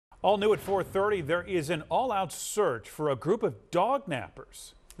All new at 4:30, there is an all-out search for a group of dog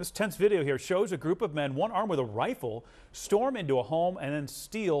nappers. This tense video here shows a group of men, one armed with a rifle, storm into a home and then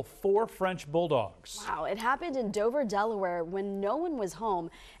steal 4 French bulldogs. Wow, it happened in Dover, Delaware when no one was home,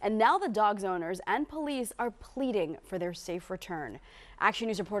 and now the dogs' owners and police are pleading for their safe return. Action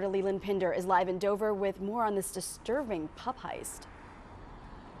News reporter Leland Pinder is live in Dover with more on this disturbing pup heist.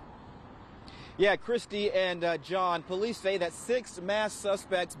 Yeah, Christy and John, police say that 6 masked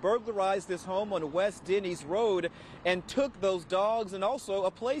suspects burglarized this home on West Denneys Road and took those dogs and also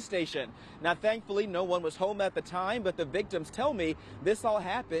a PlayStation. Now, thankfully, no one was home at the time, but the victims tell me this all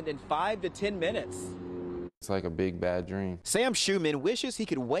happened in 5 to 10 minutes. It's like a big bad dream. Sam Schumann wishes he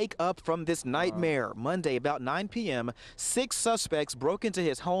could wake up from this nightmare. Monday, about 9 p.m., 6 suspects broke into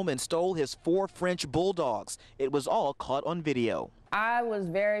his home and stole his 4 French bulldogs. It was all caught on video. I was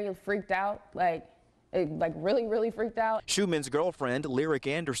very freaked out, like really freaked out. Schumann's girlfriend, Lyric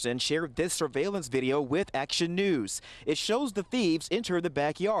Anderson, shared this surveillance video with Action News. It shows the thieves enter the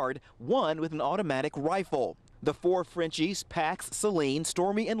backyard, one with an automatic rifle. The 4 Frenchies, Pax, Celine,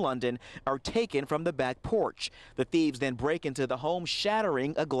 Stormy, and London, are taken from the back porch. The thieves then break into the home,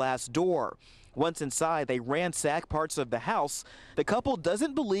 shattering a glass door. Once inside, they ransack parts of the house. The couple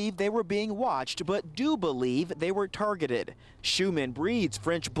doesn't believe they were being watched, but do believe they were targeted. Schumann breeds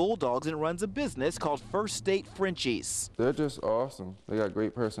French bulldogs and runs a business called First State Frenchies. They're just awesome. They got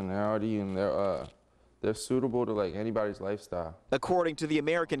great personality and they're suitable to like anybody's lifestyle. According to the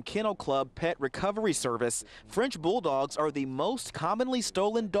American Kennel Club Pet Recovery Service, French bulldogs are the most commonly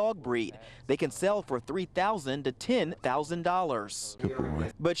stolen dog breed. They can sell for $3,000 to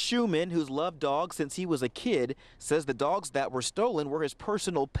 $10,000. But Schumann, who's loved dogs since he was a kid, says the dogs that were stolen were his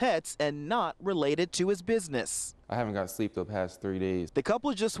personal pets and not related to his business. I haven't got sleep the past 3 days. The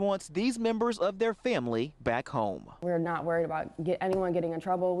couple just wants these members of their family back home. We're not worried about anyone getting in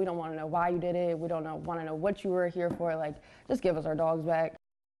trouble. We don't want to know why you did it. We don't want to know what you were here for. Like, just give us our dogs back.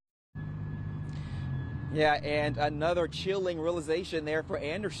 Yeah, and another chilling realization there for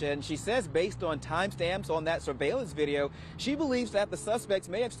Anderson. She says based on timestamps on that surveillance video, she believes that the suspects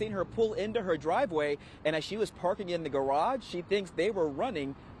may have seen her pull into her driveway, and as she was parking in the garage, she thinks they were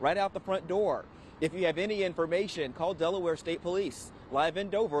running right out the front door. If you have any information, call Delaware State Police. Live in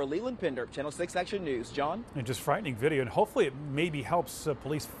Dover, Leland Pinder, Channel 6 Action News. John? And just frightening video, and hopefully it maybe helps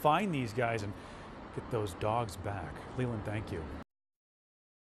police find these guys and get those dogs back. Leland, thank you.